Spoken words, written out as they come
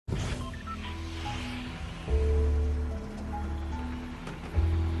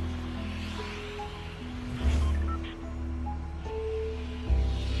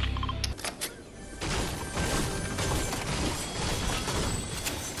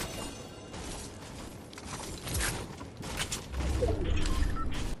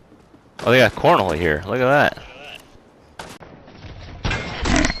Oh, they got cornhole here. Look at that.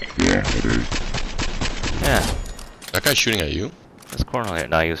 Yeah. That guy's shooting at you? There's cornhole here.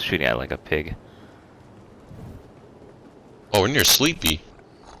 No, he was shooting at like a pig. Oh, we're near Sleepy.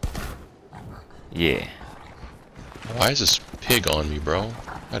 Yeah. Why is this pig on me, bro?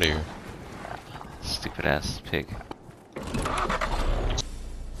 Out of here. Stupid ass pig.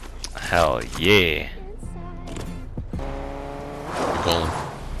 Hell yeah. Keep going.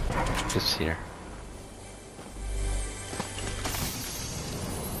 Just here.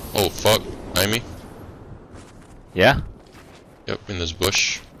 Oh, fuck. Behind me? Yeah? Yep, in this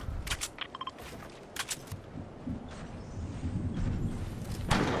bush.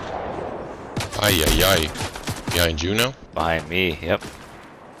 Ay, ay, ay. Behind you now? Behind me, yep.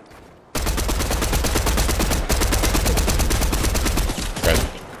 Right.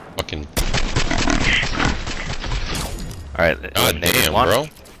 Fucking. Alright, God damn, one. bro.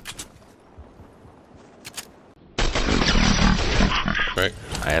 Right.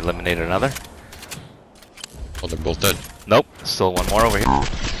 I eliminated another. Oh, they're both dead. Nope, still one more over here.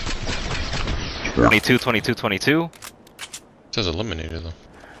 22, 22, 22. It says eliminated though.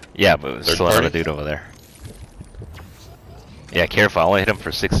 Yeah, but there's Third still party? another dude over there. Yeah, careful, I only hit him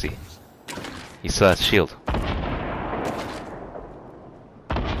for 60. He still has shield.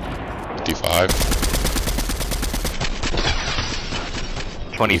 55.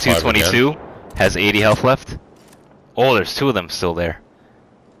 22, 55 22. Has 80 health left. Oh, there's two of them still there.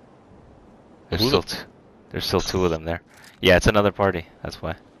 There's still two of them there. Yeah, it's another party, that's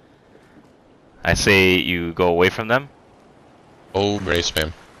why. I say you go away from them. Oh, grenade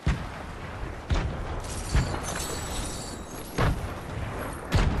spam.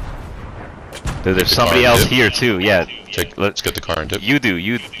 There's the somebody car and else dip. here too. Yeah, Let's get the car and dip. you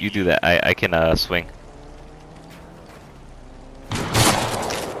do that. I can swing.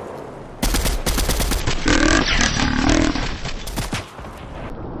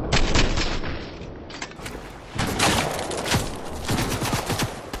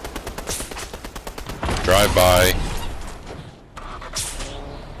 Drive by.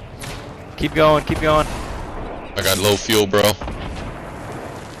 Keep going, keep going. I got low fuel, bro.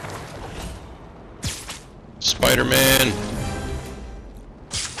 Spider-Man.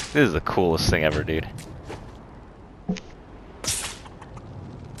 This is the coolest thing ever, dude.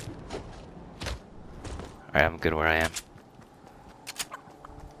 Alright, I'm good where I am.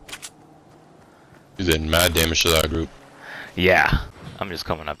 You did mad damage to that group. Yeah, I'm just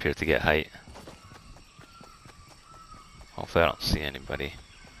coming up here to get height. Hopefully I don't see anybody.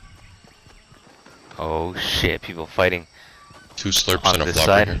 Oh shit, people fighting 2 slurps on and a this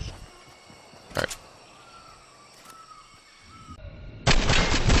flopper side. here. Alright.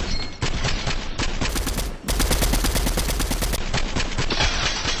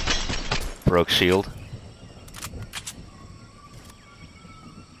 Broke shield.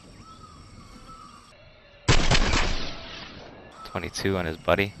 .22 on his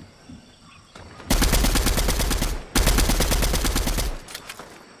buddy.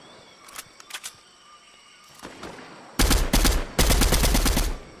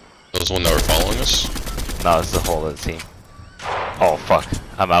 Those one that were following us? No, it's the whole of the team. Oh fuck,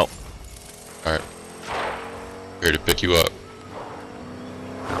 I'm out. Alright. Here to pick you up.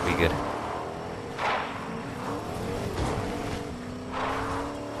 I'll be good.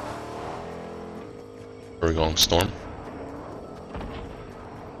 Where are we going? Storm?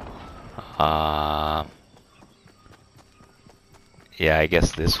 Yeah, I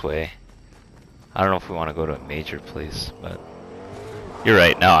guess this way. I don't know if we want to go to a major place, but you're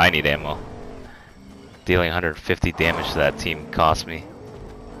right. Now I need ammo. Dealing 150 damage to that team cost me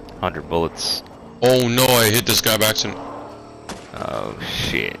 100 bullets. Oh no, I hit this guy by accident. Oh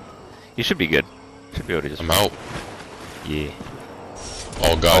shit. You should be good. Should be able to just. I'm out. Yeah.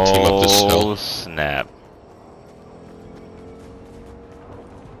 Oh god, team up this hill. Oh snap.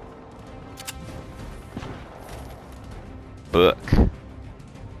 Book.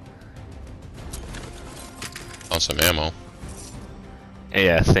 On some ammo.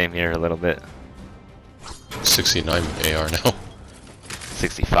 Yeah, same here a little bit. 69 AR now.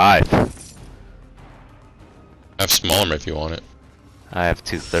 65. I have smaller if you want it. I have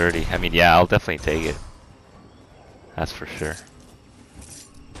 230. I mean, yeah, I'll definitely take it. That's for sure.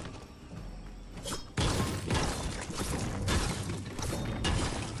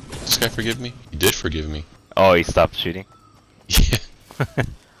 This guy forgive me? He did forgive me. Oh, he stopped shooting? Yeah.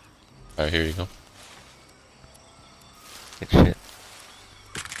 Alright, here you go. Good shit.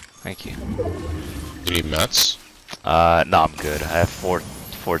 Thank you. You need mats? No, I'm good. I have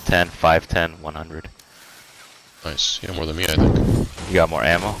 410, 510, 100. Nice. You have more than me, I think. You got more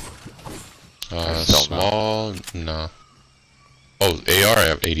ammo? Still no? Small, no. Oh, AR, I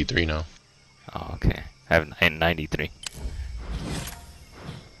have 83 now. Oh, okay. I have 93.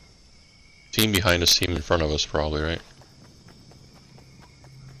 Team behind us, team in front of us, probably, right?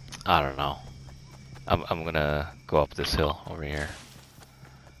 I don't know. I'm gonna go up this hill over here.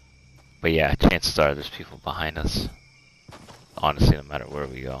 But yeah, chances are there's people behind us. Honestly, no matter where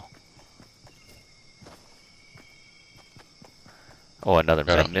we go. Oh, another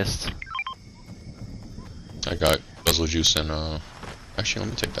med mist. I got guzzle juice and actually, let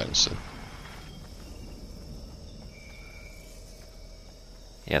me take that instead.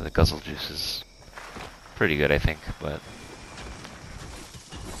 Yeah, the guzzle juice is pretty good, I think, but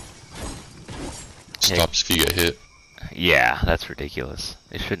Stops if you get hit. yeah, that's ridiculous.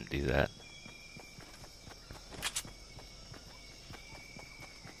 They shouldn't do that.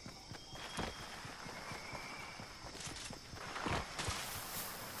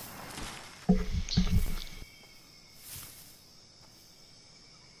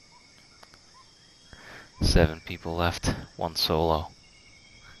 Seven people left, one solo.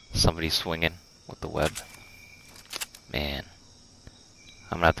 Somebody's swinging with the web. Man,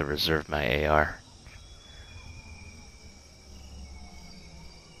 I'm gonna have to reserve my AR.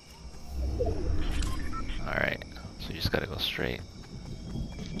 Alright, so you just gotta go straight.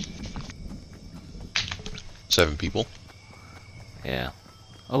 7 people. Yeah.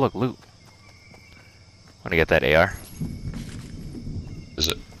 Oh look, loot. Wanna get that AR? Is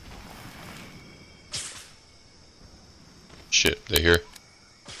it? Shit, they're here.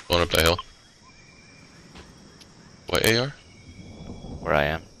 Going up that hill. What AR? Where I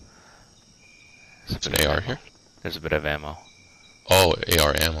am. It's an AR here? There's a bit of ammo. Oh,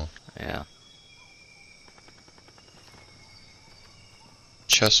 AR ammo. Yeah.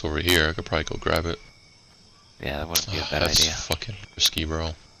 Chest over here, I could probably go grab it. Yeah, that wouldn't be a bad That's idea. fucking risky,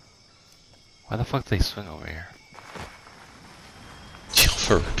 bro. Why the fuck do they swing over here?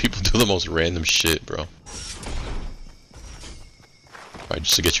 For people do the most random shit, bro. Right,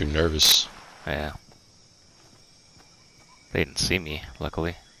 just to get you nervous. Yeah. They didn't see me,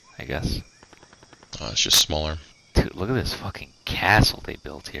 luckily, I guess. It's just smaller. Dude, look at this fucking castle they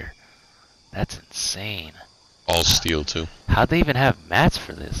built here. That's insane. All steel, too. How'd they even have mats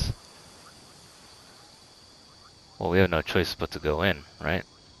for this? Well, we have no choice but to go in, right?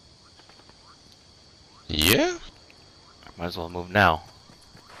 Yeah? Might as well move now.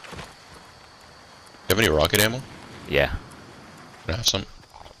 You have any rocket ammo? Yeah, Can I have some?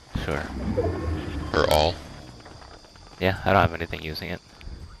 sure. Or all? Yeah, I don't have anything using it.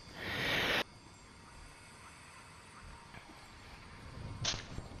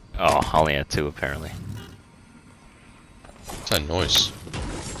 Oh, I only had 2 apparently. What's that noise?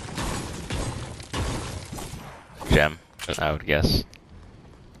 Gem, I would guess.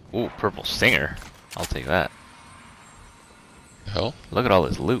 Ooh, purple stinger. I'll take that. The hell? Look at all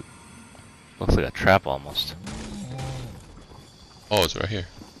this loot. Looks like a trap almost. Oh, it's right here.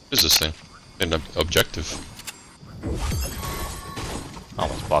 What is this thing? An objective.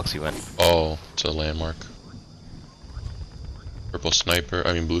 Almost box you in. Oh, it's a landmark. Purple sniper,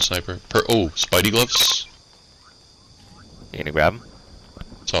 I mean blue sniper. Oh, Spidey gloves? You gonna grab them?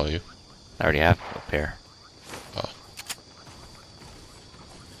 It's all you. I already have a pair.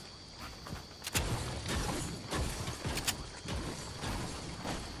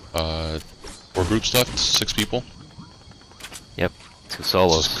 Oh. 4 groups left, 6 people. Yep, 2 This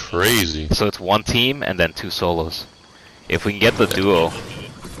solos. is crazy. So it's 1 team and then 2 solos. If we can get the duo,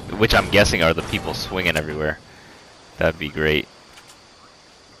 which I'm guessing are the people swinging everywhere, that'd be great.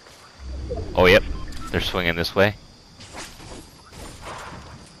 Oh, yep, they're swinging this way.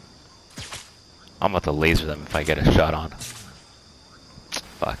 I'm about to laser them if I get a shot on.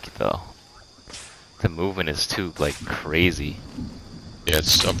 Fuck though. The movement is too, like, crazy. Yeah,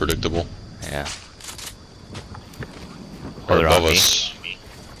 it's unpredictable. Yeah. Or They're on above me. us.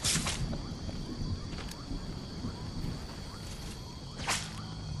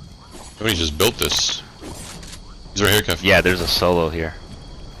 Somebody just built this. He's right here, Kev. Yeah, there's a solo here.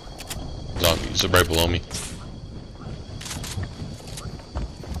 He's right below me.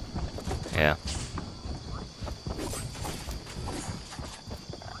 Yeah.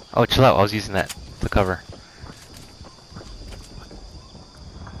 Oh, chill out. I was using that to cover.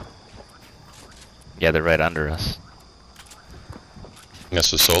 Yeah, they're right under us.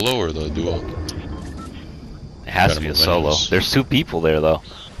 That's the solo or the duo? It has Gotta to be a move solo. enemies. There's 2 people there, though.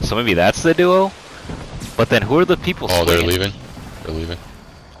 So maybe that's the duo? But then who are the people Oh, swinging? they're leaving? They're leaving.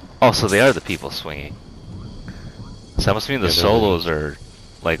 Oh, so they are the people swinging. So that must mean the Yeah, they're solos are,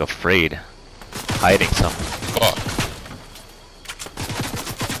 like, afraid. Hiding something. Fuck.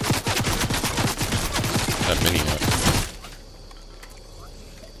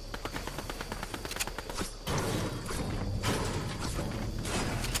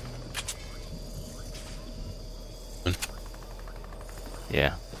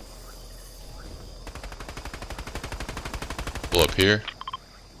 Yeah. Pull up here.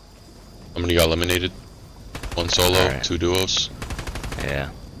 How many got eliminated? One solo, Alright. 2 duos. Yeah.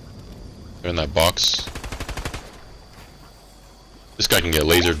 They're in that box. This guy can get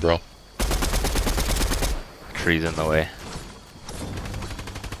lasered, bro. Trees in the way.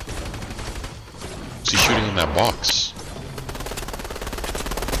 What's he shooting in that box?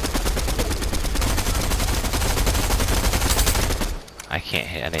 I can't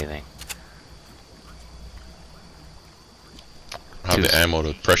hit anything. I have the ammo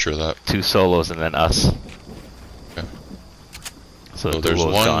to pressure that. 2 solos and then us. Okay. So So the there's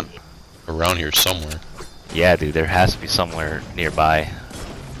duo's one gone. around here somewhere. Yeah, dude, there has to be somewhere nearby.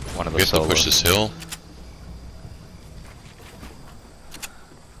 One of We the have to push solos. this hill.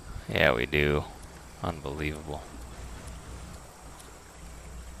 Yeah, we do. Unbelievable.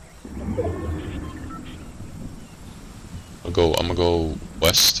 I'm gonna go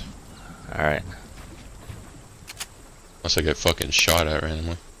west. Alright, Unless I get fucking shot at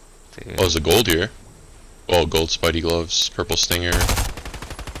randomly. dude. Oh, there's a gold here. Oh, gold Spidey gloves, purple stinger.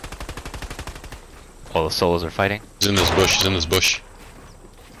 All the solos are fighting. He's in this bush, he's in this bush.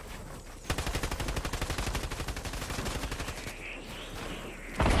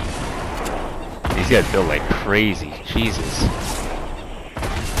 These guys build like crazy. Jesus.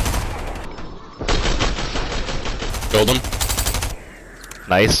 Killed him.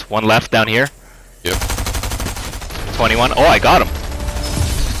 Nice. One left down here. Yep. 21. Oh, I got him.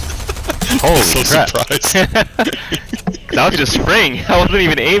 Holy So crap. surprised. I was just spraying. I wasn't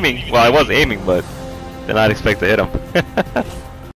even aiming. Well, I was aiming, but did not expect to hit him.